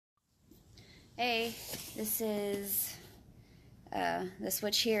Hey, this is the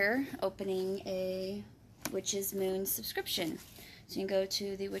Switch here, opening a Witch's Moon subscription. So you can go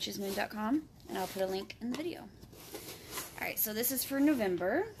to thewitchesmoon.com, and I'll put a link in the video. Alright, so this is for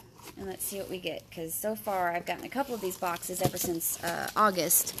November, and let's see what we get, because so far I've gotten a couple of these boxes ever since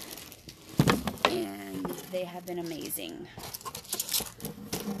August, and they have been amazing.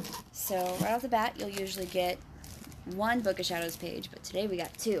 So right off the bat, you'll usually get one Book of Shadows page, but today we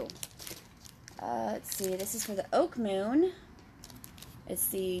got two. Let's see, this is for the Oak Moon. It's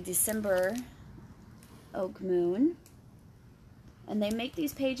the December Oak Moon. And they make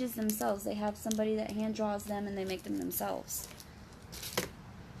these pages themselves. They have somebody that hand draws them and they make them themselves.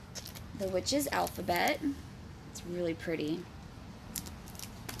 The Witch's Alphabet. It's really pretty.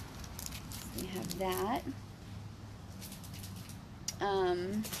 We have that.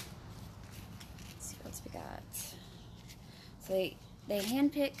 Let's see what else we got. So they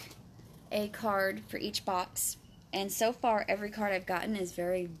handpick a card for each box, and so far every card I've gotten is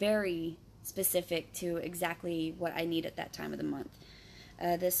very, very specific to exactly what I need at that time of the month.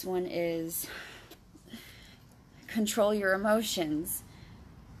 This one is Control Your Emotions,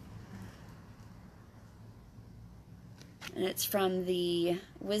 and it's from the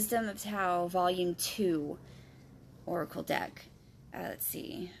Wisdom of Tao Volume 2 Oracle deck. Let's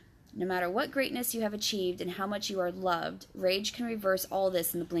see. No matter what greatness you have achieved and how much you are loved, rage can reverse all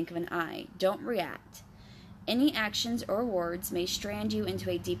this in the blink of an eye. Don't react. Any actions or words may strand you into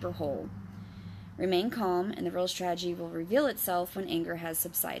a deeper hole. Remain calm, and the real strategy will reveal itself when anger has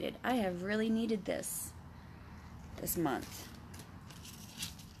subsided. I have really needed this month.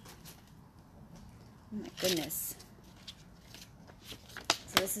 Oh my goodness.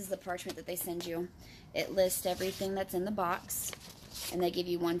 So this is the parchment that they send you. It lists everything that's in the box, and they give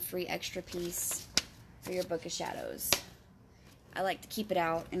you one free extra piece for your Book of Shadows. I like to keep it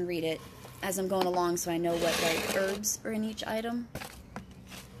out and read it as I'm going along so I know what like herbs are in each item.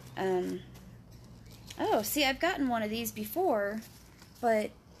 Oh, see, I've gotten one of these before, but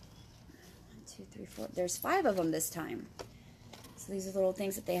 1, 2, 3, 4. There's 5 of them this time. So these are little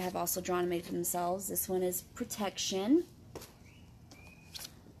things that they have also drawn and made for themselves. This one is Protection,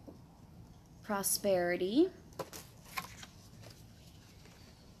 Prosperity,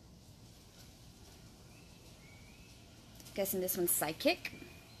 guessing this one's Psychic,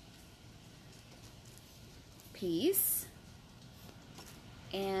 Peace,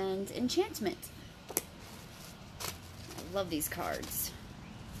 and Enchantment. I love these cards.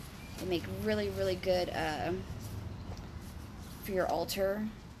 They make really, really good for your altar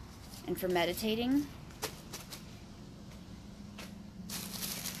and for meditating.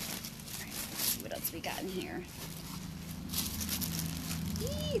 Alright, let's see what else we got in here.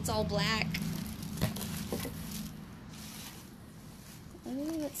 Eee, it's all black.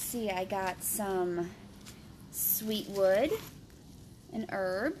 Let's see, I got some sweet wood, an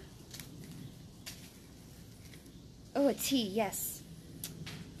herb. Oh, a tea, yes.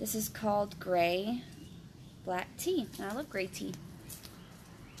 This is called gray black tea. I love gray tea.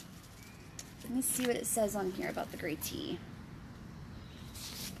 Let me see what it says on here about the gray tea.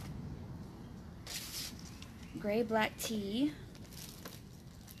 Gray black tea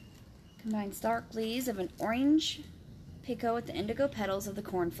combines dark leaves of an orange Pico with the indigo petals of the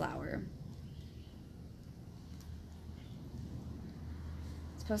cornflower.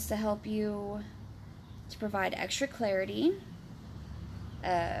 It's supposed to help you to provide extra clarity.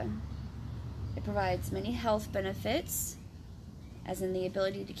 It provides many health benefits, as in the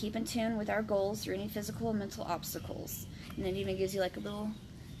ability to keep in tune with our goals through any physical and mental obstacles. And it even gives you like a little,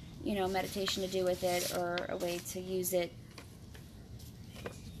 meditation to do with it, or a way to use it.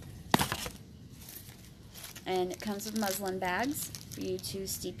 And it comes with muslin bags for you to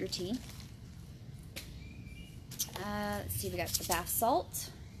steep your tea. Let's see, we got the bath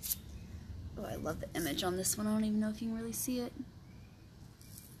salt. Oh, I love the image on this one. I don't even know if you can really see it.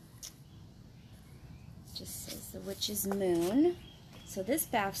 It just says the Witch's Moon. So this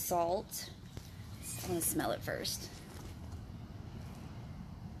bath salt, I want to smell it first.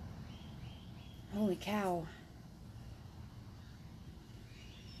 Holy cow.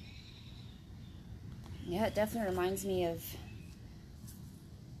 Yeah, it definitely reminds me of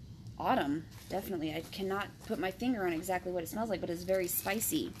autumn. Definitely. I cannot put my finger on exactly what it smells like, but it's very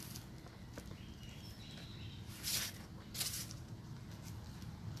spicy.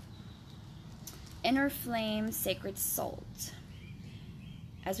 Inner Flame Sacred Salt.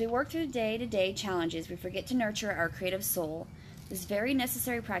 As we work through day-to-day challenges, we forget to nurture our creative soul. This very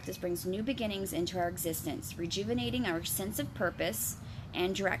necessary practice brings new beginnings into our existence, rejuvenating our sense of purpose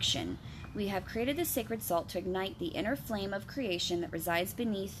and direction. We have created this sacred salt to ignite the inner flame of creation that resides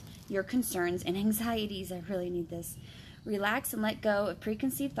beneath your concerns and anxieties. I really need this. Relax and let go of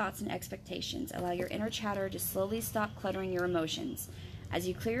preconceived thoughts and expectations. Allow your inner chatter to slowly stop cluttering your emotions. As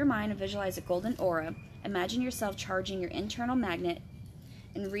you clear your mind and visualize a golden aura, imagine yourself charging your internal magnet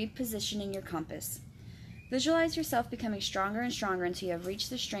and repositioning your compass. Visualize yourself becoming stronger and stronger until you have reached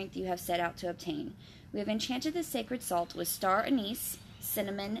the strength you have set out to obtain. We have enchanted this sacred salt with star anise,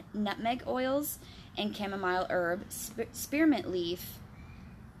 cinnamon, nutmeg oils, and chamomile herb, spearmint leaf.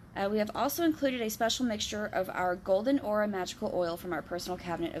 We have also included a special mixture of our golden aura magical oil from our personal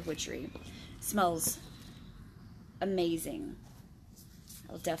cabinet of witchery. Smells amazing.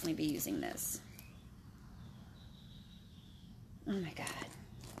 I'll definitely be using this. Oh my god.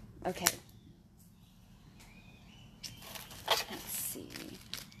 Okay. Let's see.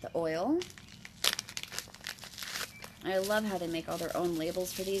 The oil. I love how they make all their own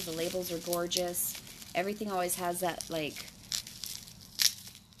labels for these. The labels are gorgeous. Everything always has that, like,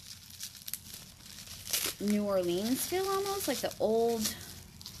 New Orleans feel almost, like the old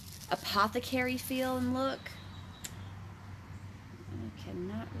apothecary feel and look. I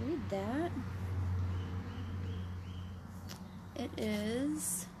cannot read that. It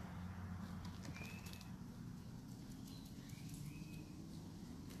is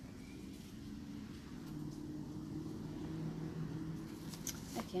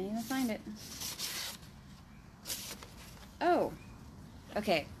I can't even find it. Oh,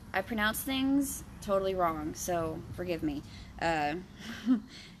 okay. I pronounce things totally wrong, so forgive me.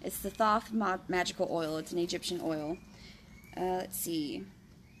 It's the Thoth magical oil. It's an Egyptian oil. Let's see.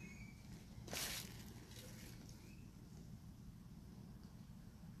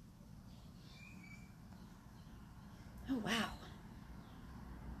 Oh, wow.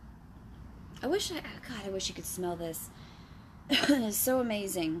 I wish you could smell this. It's so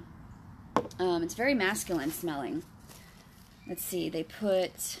amazing. It's very masculine smelling. Let's see, they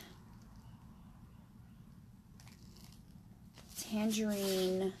put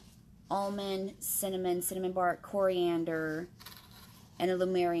tangerine, almond, cinnamon bark, coriander, and a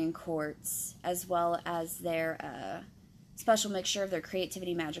Lumerian quartz, as well as their special mixture of their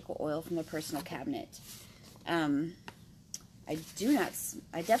creativity magical oil from their personal cabinet. I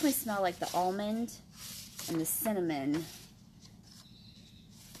definitely smell like the almond and the cinnamon.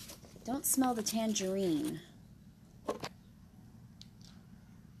 Don't smell the tangerine.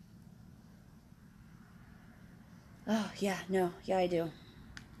 Oh, yeah, I do.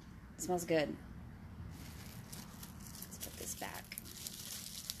 It smells good. Let's put this back.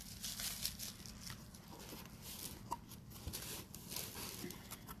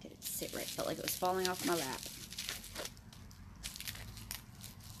 Get it to sit right. Felt like it was falling off my lap.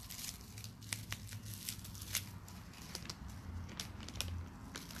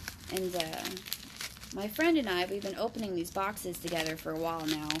 And my friend and I, we've been opening these boxes together for a while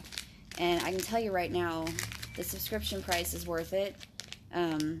now. And I can tell you right now, the subscription price is worth it.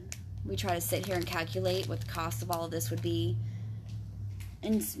 We try to sit here and calculate what the cost of all of this would be.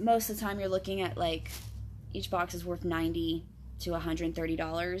 And most of the time you're looking at, like, each box is worth $90 to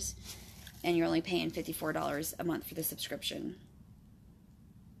 $130. And you're only paying $54 a month for the subscription.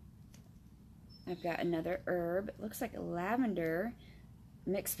 I've got another herb. It looks like a lavender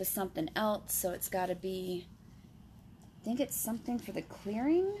mixed with something else, so it's got to be, I think it's something for the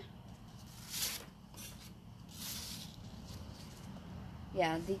clearing.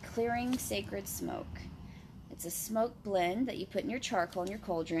 Yeah, the Clearing Sacred Smoke. It's a smoke blend that you put in your charcoal in your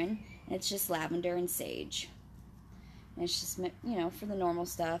cauldron, and it's just lavender and sage. And it's just, you know, for the normal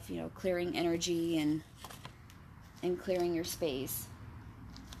stuff, you know, clearing energy and clearing your space.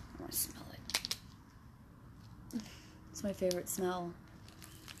 I want to smell it. It's my favorite smell.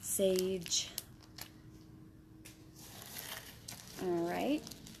 Sage. Alright.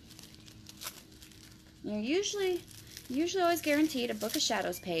 You're usually always guaranteed a Book of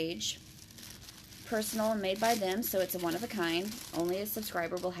Shadows page. Personal and made by them, so it's a one of a kind. Only a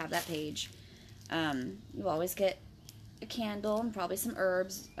subscriber will have that page. You'll always get a candle and probably some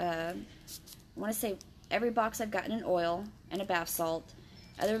herbs. I want to say every box I've gotten an oil and a bath salt.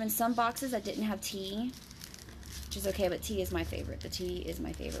 Other than some boxes that didn't have tea, which is okay, but tea is my favorite. The tea is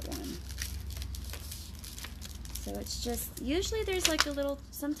my favorite one. So it's just, usually there's like a little,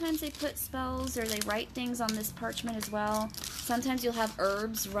 sometimes they put spells or they write things on this parchment as well. Sometimes you'll have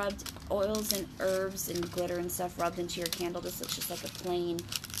herbs rubbed, oils and herbs and glitter and stuff rubbed into your candle. This looks just like a plain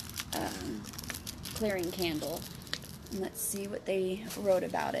clearing candle. And let's see what they wrote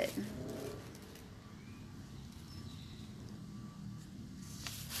about it.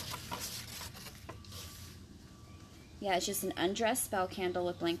 Yeah, it's just an undressed spell candle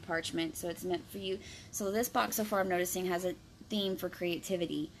with blank parchment, so it's meant for you. So this box so far I'm noticing has a theme for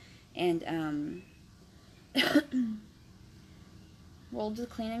creativity. And, rolled with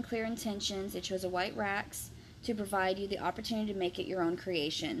clean and clear intentions, it chose a white wax to provide you the opportunity to make it your own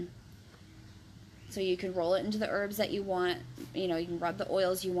creation. So you can roll it into the herbs that you want, you know, you can rub the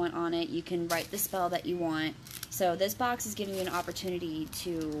oils you want on it, you can write the spell that you want. So this box is giving you an opportunity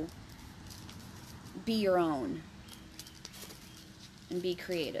to be your own and be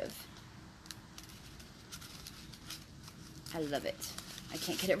creative. I love it. I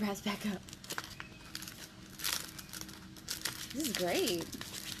can't get it wrapped back up. This is great.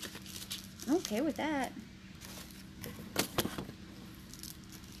 I'm okay with that.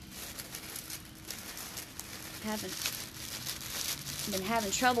 Been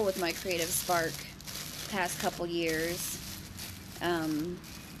having trouble with my creative spark past couple years.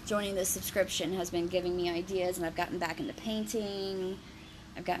 Joining this subscription has been giving me ideas, and I've gotten back into painting.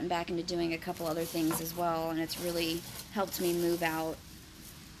 I've gotten back into doing a couple other things as well, and it's really helped me move out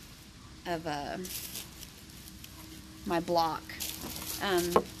of my block.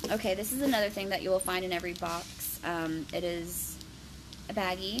 Okay, this is another thing that you will find in every box. It is a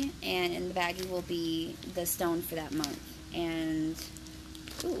baggie, and in the baggie will be the stone for that month. And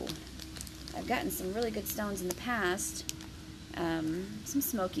ooh, I've gotten some really good stones in the past. Some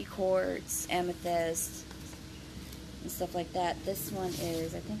smoky quartz, amethyst, and stuff like that. This one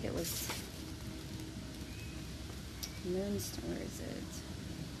is, I think it was moonstone. Where is it?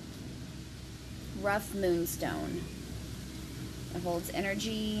 Rough moonstone. It holds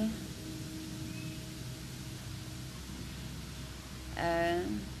energy. As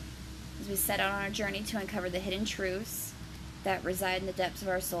we set out on our journey to uncover the hidden truths that reside in the depths of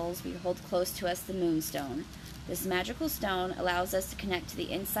our souls, we hold close to us the moonstone. This magical stone allows us to connect to the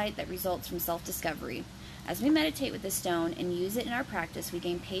insight that results from self-discovery. As we meditate with this stone and use it in our practice, we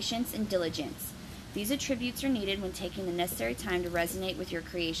gain patience and diligence. These attributes are needed when taking the necessary time to resonate with your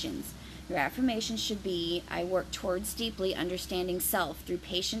creations. Your affirmation should be, I work towards deeply understanding self through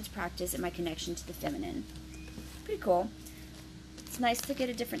patience, practice, and my connection to the feminine. Pretty cool. It's nice to get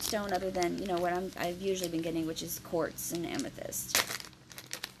a different stone other than, you know, what I've usually been getting, which is quartz and amethyst.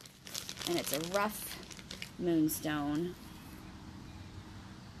 And it's a rough moonstone.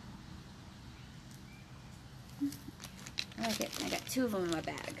 I like it. I got 2 of them in my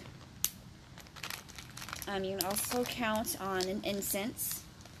bag. You can also count on an incense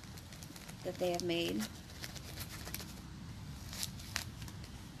that they have made.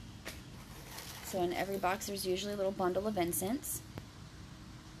 So in every box there's usually a little bundle of incense.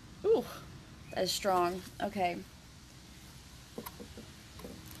 Ooh, that is strong. Okay.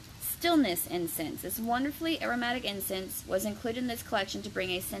 Stillness incense. This wonderfully aromatic incense was included in this collection to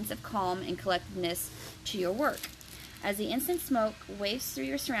bring a sense of calm and collectedness to your work. As the incense smoke wafts through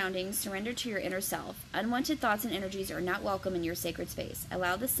your surroundings, surrender to your inner self. Unwanted thoughts and energies are not welcome in your sacred space.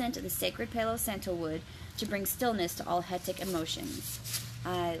 Allow the scent of the sacred Palo Santo wood to bring stillness to all hectic emotions.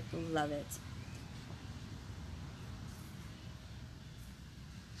 I love it.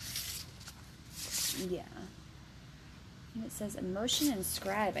 Yeah. And it says emotion and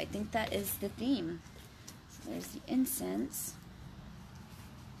scribe. I think that is the theme. So there's the incense.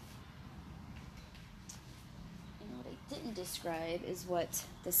 And what I didn't describe is what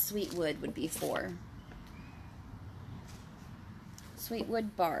the sweet wood would be for. Sweet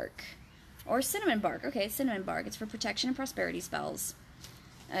wood bark. Or cinnamon bark. Okay, cinnamon bark. It's for protection and prosperity spells.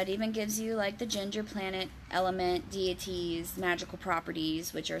 It even gives you like the ginger, planet, element, deities, magical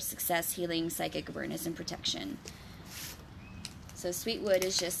properties, which are success, healing, psychic awareness, and protection. So sweet wood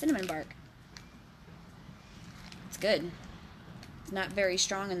is just cinnamon bark. It's good. It's not very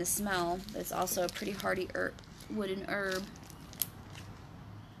strong in the smell, but it's also a pretty hardy wooden herb.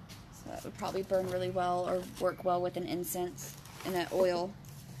 So that would probably burn really well or work well with an incense and an oil.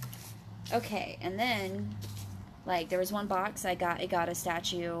 Okay, and then, like, there was one box I got a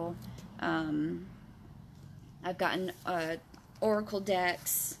statue. I've gotten oracle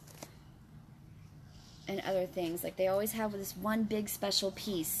decks and other things. Like, they always have this one big special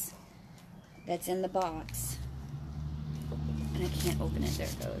piece that's in the box. And I can't open it. There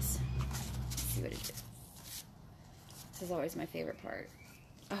it goes. Let's see what it is. This is always my favorite part.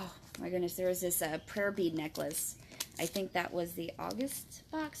 Oh, my goodness. There was this prayer bead necklace. I think that was the August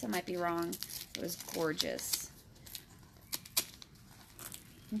box. I might be wrong. It was gorgeous.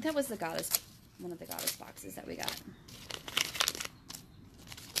 I think that was the goddess, one of the goddess boxes that we got.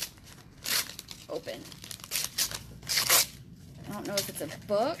 Open. I don't know if it's a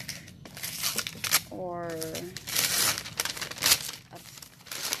book or a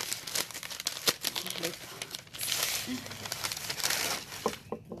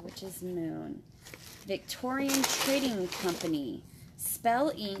The Witch's Moon. Victorian Trading Company.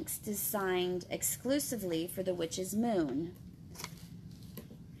 Spell inks designed exclusively for the Witch's Moon.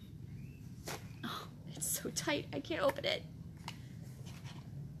 Oh, it's so tight, I can't open it.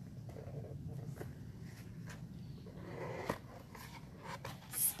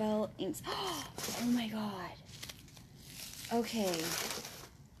 Spell inks. Oh my god. Okay.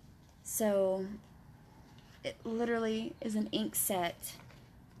 So, it literally is an ink set.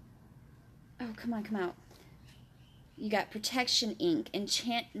 Oh, come on, come out. You got Protection Ink,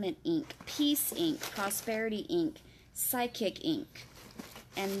 Enchantment Ink, Peace Ink, Prosperity Ink, Psychic Ink.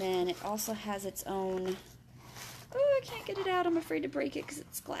 And then it also has its own... Oh, I can't get it out. I'm afraid to break it because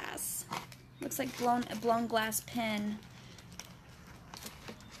it's glass. Looks like a blown glass pen.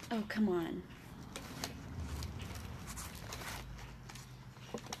 Oh, come on.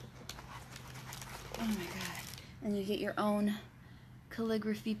 Oh my god. And you get your own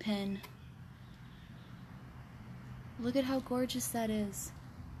calligraphy pen. Look at how gorgeous that is.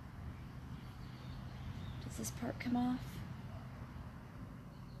 Does this part come off?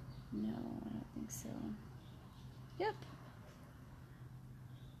 No, I don't think so. Yep.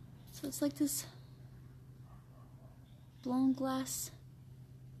 So it's like this blown glass.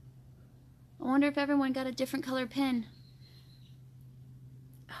 I wonder if everyone got a different color pen.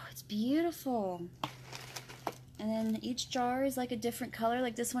 Oh, it's beautiful. And then each jar is like a different color.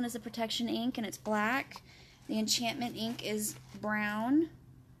 Like this one is a protection ink and it's black. The enchantment ink is brown.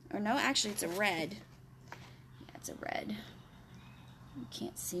 Or no, actually it's a red. Yeah, it's a red. You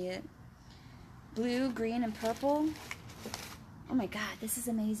can't see it. Blue, green, and purple. Oh my god, this is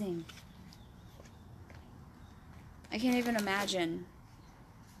amazing. I can't even imagine.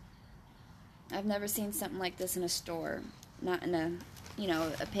 I've never seen something like this in a store. Not in a, you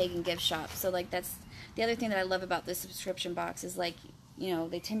know, a pagan gift shop. So like that's the other thing that I love about this subscription box is like, you know,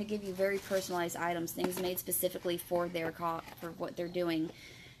 they tend to give you very personalized items, things made specifically for their for what they're doing,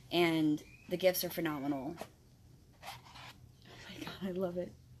 and the gifts are phenomenal. Oh my god, I love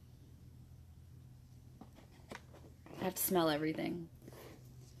it. I have to smell everything.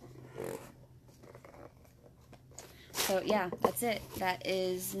 So yeah, that's it. That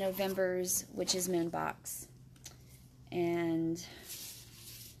is November's Witch's Moon box. And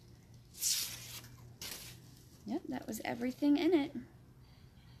yep, that was everything in it.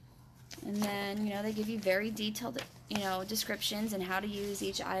 And then, you know, they give you very detailed, you know, descriptions and how to use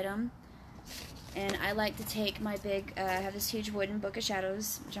each item. And I like to take my big, I have this huge wooden Book of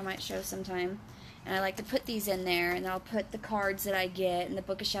Shadows, which I might show sometime. And I like to put these in there, and I'll put the cards that I get and the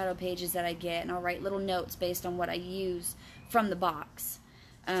Book of Shadow pages that I get, and I'll write little notes based on what I use from the box.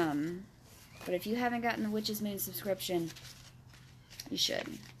 But if you haven't gotten the Witch's Moon subscription, you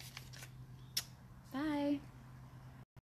should. Bye.